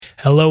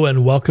Hello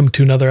and welcome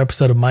to another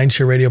episode of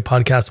Mindshare Radio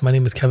Podcast. My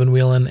name is Kevin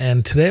Whelan,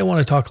 and today I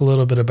want to talk a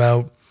little bit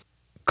about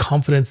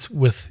confidence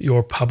with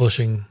your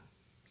publishing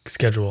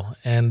schedule.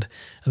 And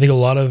I think a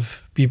lot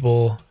of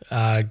people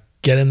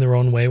get in their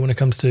own way when it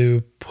comes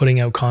to putting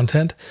out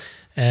content.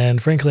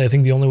 And frankly, I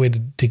think the only way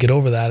to get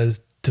over that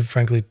is to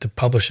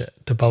publish it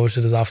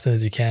as often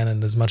as you can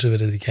and as much of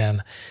it as you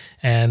can.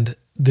 And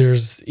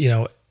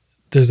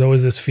there's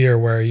always this fear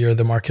where you're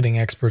the marketing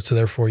expert, so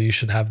therefore you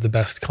should have the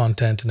best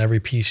content and every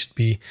piece should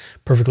be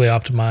perfectly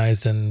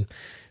optimized and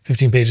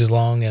 15 pages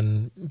long.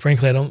 And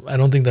frankly, I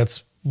don't think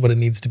that's what it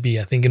needs to be.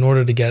 I think in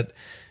order to get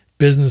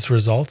business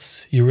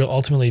results, you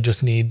ultimately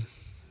just need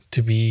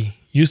to be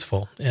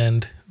useful.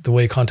 And the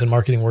way content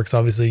marketing works,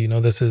 obviously,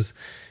 this is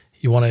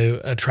you want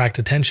to attract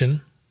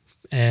attention.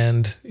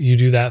 And you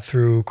do that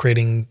through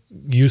creating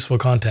useful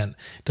content.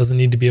 It doesn't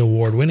need to be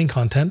award-winning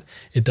content.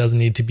 It doesn't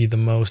need to be the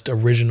most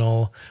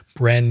original,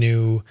 brand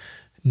new,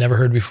 never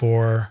heard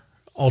before,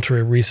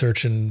 ultra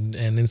research and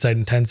insight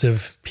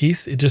intensive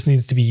piece. It just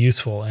needs to be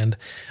useful. And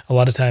a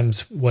lot of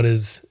times what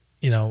is,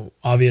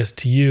 obvious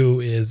to you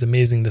is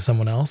amazing to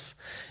someone else.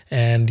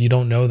 And you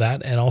don't know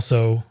that. And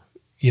also,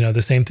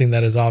 the same thing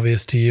that is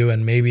obvious to you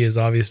and maybe is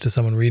obvious to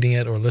someone reading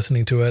it or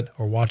listening to it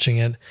or watching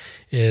it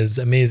is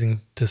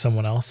amazing to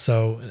someone else.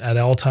 So at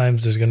all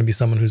times, there's going to be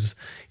someone who's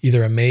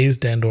either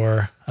amazed and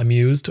or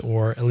amused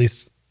or at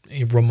least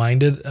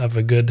reminded of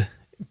a good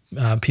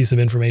piece of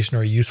information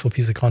or a useful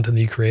piece of content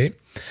that you create.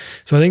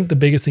 So I think the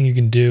biggest thing you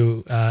can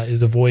do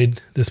is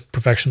avoid this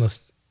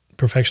perfectionist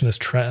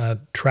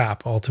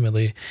trap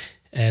ultimately,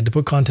 and to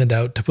put content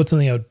out, to put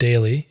something out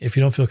daily. If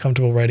you don't feel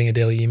comfortable writing a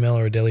daily email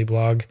or a daily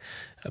blog,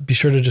 be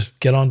sure to just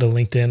get onto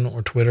LinkedIn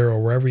or Twitter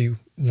or wherever you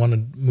want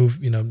to move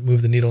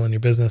the needle in your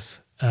business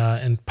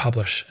and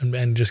publish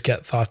and just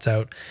get thoughts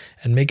out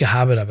and make a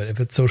habit of it. If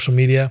it's social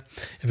media,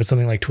 if it's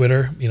something like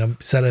Twitter,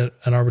 set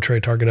an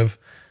arbitrary target of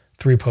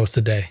 3 posts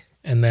a day.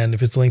 And then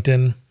if it's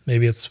LinkedIn,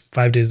 maybe it's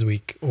 5 days a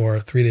week or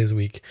 3 days a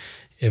week.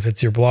 If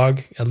it's your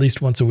blog, at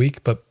least once a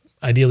week, but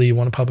ideally you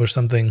want to publish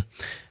something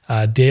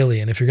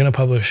daily. And if you're going to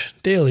publish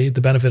daily, the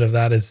benefit of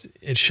that is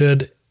it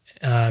should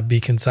be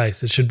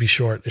concise. It should be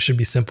short. It should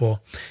be simple.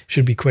 It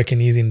should be quick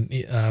and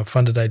easy and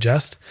fun to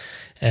digest.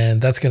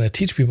 And that's going to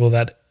teach people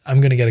that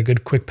I'm going to get a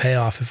good quick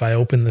payoff if I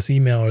open this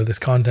email or this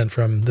content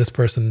from this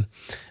person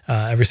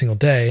every single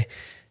day.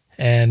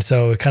 And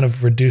so it kind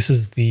of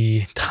reduces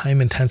the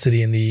time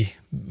intensity and the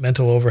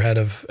mental overhead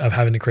of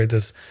having to create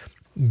this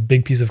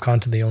big piece of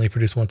content that you only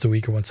produce once a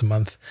week or once a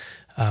month,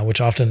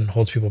 which often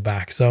holds people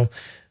back. So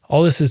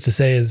all this is to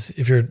say is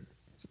if you're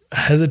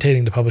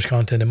hesitating to publish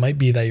content, it might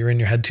be that you're in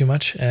your head too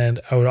much.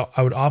 And I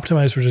would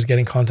optimize for just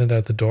getting content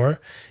out the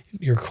door.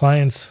 Your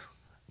clients,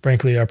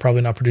 frankly, are probably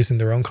not producing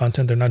their own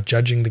content. They're not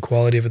judging the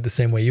quality of it the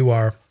same way you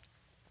are.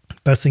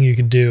 Best thing you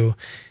can do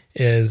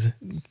is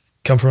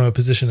come from a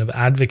position of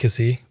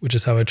advocacy, which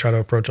is how I try to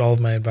approach all of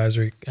my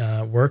advisory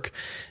work,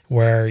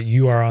 where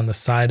you are on the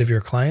side of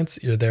your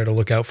clients. You're there to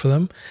look out for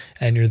them,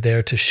 and you're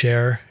there to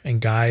share and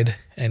guide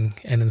and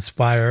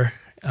inspire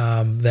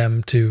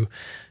them to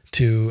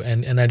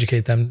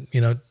educate them,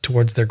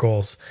 towards their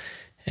goals.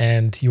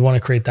 And you want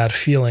to create that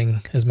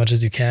feeling as much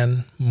as you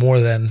can, more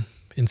than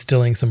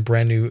instilling some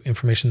brand new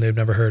information they've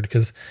never heard.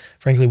 Because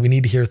frankly, we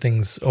need to hear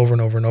things over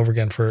and over and over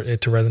again for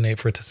it to resonate,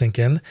 for it to sink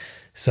in.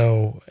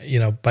 So,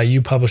 by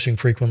you publishing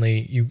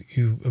frequently,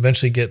 you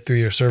eventually get through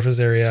your surface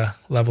area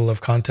level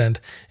of content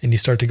and you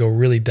start to go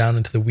really down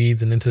into the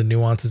weeds and into the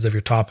nuances of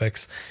your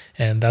topics.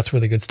 And that's where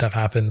the good stuff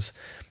happens.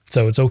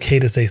 So it's okay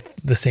to say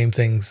the same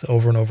things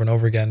over and over and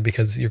over again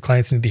because your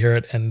clients need to hear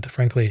it, and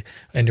frankly,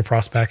 and your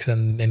prospects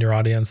and your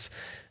audience.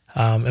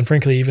 And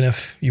frankly, even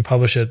if you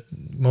publish it,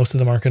 most of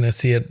them aren't going to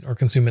see it or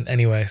consume it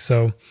anyway.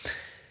 So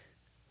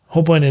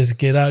whole point is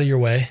get out of your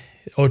way.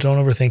 Don't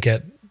overthink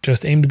it.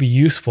 Just aim to be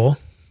useful.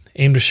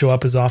 Aim to show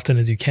up as often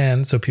as you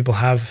can so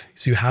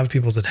you have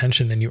people's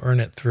attention and you earn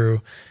it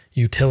through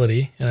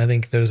utility. And I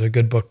think there's a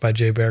good book by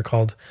Jay Baer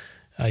called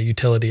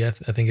Utility, I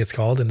think it's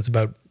called, and it's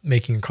about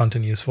making your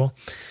content useful.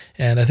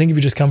 And I think if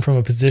you just come from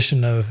a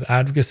position of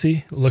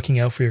advocacy, looking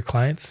out for your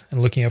clients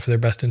and looking out for their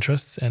best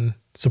interests and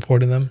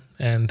supporting them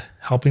and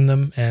helping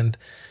them and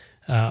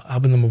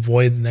helping them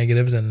avoid the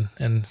negatives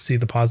and see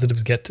the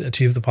positives,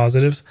 achieve the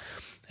positives,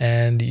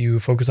 and you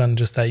focus on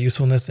just that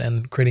usefulness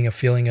and creating a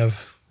feeling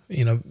of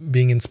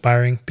being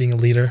inspiring, being a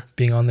leader,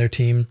 being on their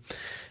team,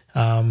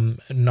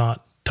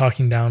 not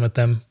talking down at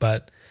them,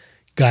 but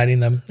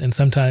guiding them, and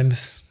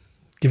sometimes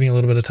giving a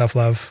little bit of tough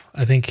love.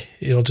 I think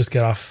it'll just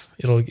get off.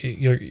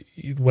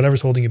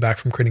 Whatever's holding you back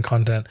from creating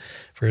content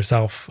for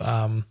yourself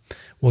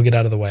will get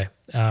out of the way.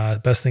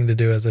 Best thing to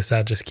do, as I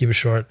said, just keep it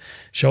short.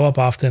 Show up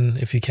often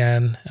if you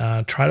can.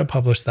 Try to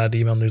publish that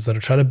email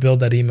newsletter. Try to build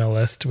that email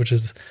list, which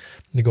is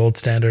the gold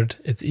standard.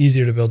 It's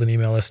easier to build an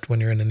email list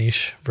when you're in a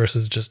niche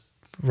versus just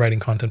writing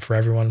content for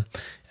everyone.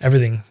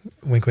 Everything,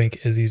 wink, wink,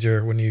 is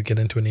easier when you get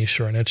into a niche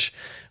or a niche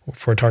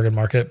for a target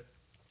market,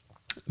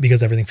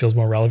 because everything feels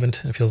more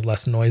relevant and it feels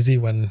less noisy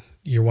when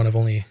you're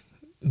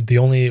the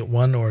only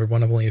one or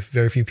one of only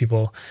very few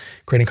people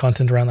creating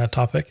content around that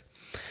topic.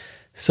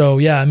 So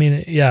yeah, I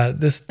mean, yeah,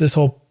 this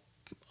whole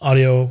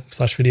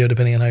audio/video,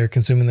 depending on how you're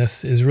consuming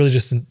this, is really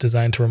just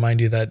designed to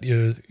remind you that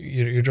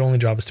your only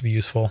job is to be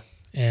useful.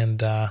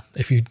 And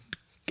if you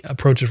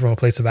approach it from a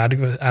place of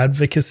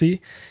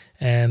advocacy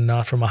and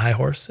not from a high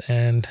horse,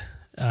 and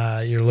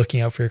you're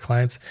looking out for your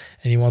clients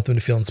and you want them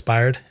to feel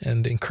inspired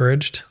and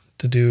encouraged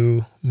to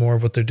do more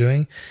of what they're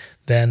doing,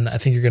 then I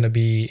think you're going to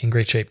be in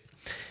great shape.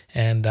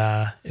 And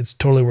it's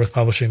totally worth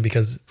publishing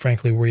because,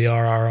 frankly, we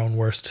are our own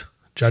worst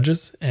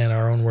judges and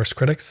our own worst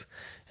critics,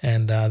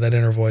 and that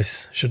inner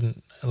voice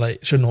shouldn't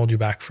hold you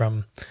back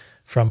from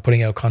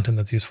putting out content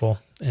that's useful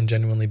and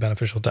genuinely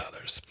beneficial to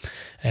others.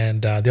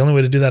 And the only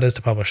way to do that is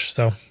to publish.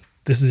 So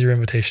this is your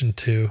invitation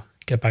to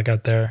get back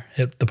out there,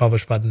 hit the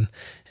publish button,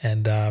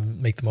 and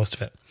make the most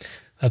of it.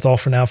 That's all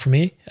for now for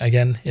me.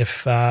 Again,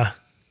 if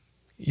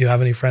you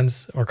have any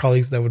friends or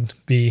colleagues that would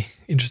be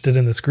interested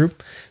in this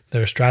group,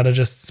 they're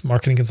strategists,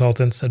 marketing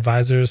consultants,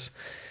 advisors,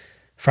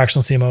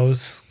 fractional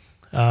CMOs,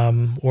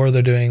 or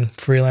they're doing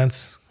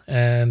freelance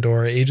and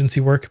or agency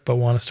work, but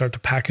want to start to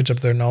package up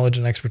their knowledge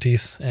and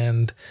expertise,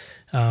 and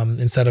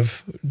instead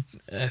of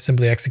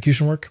simply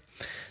execution work,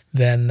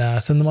 then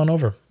send them on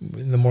over.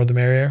 The more the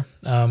merrier.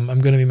 I'm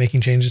going to be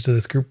making changes to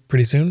this group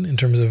pretty soon in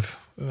terms of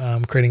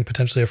creating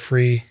potentially a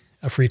free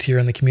tier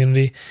in the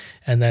community,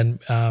 and then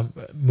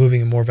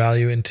moving more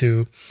value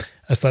into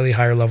a slightly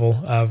higher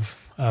level of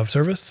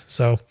service.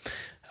 So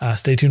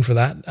stay tuned for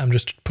that. I'm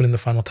just putting the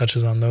final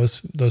touches on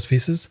those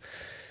pieces.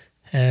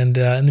 And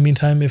in the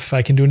meantime, if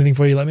I can do anything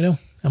for you, let me know.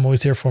 I'm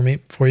always here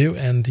for you,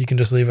 and you can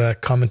just leave a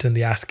comment in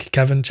the Ask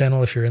Kevin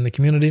channel if you're in the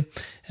community.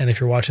 And if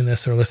you're watching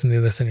this or listening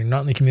to this and you're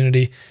not in the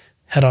community,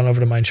 head on over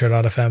to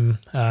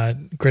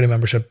mindshare.fm, create a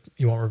membership.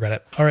 You won't regret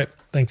it. All right.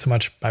 Thanks so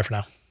much. Bye for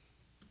now.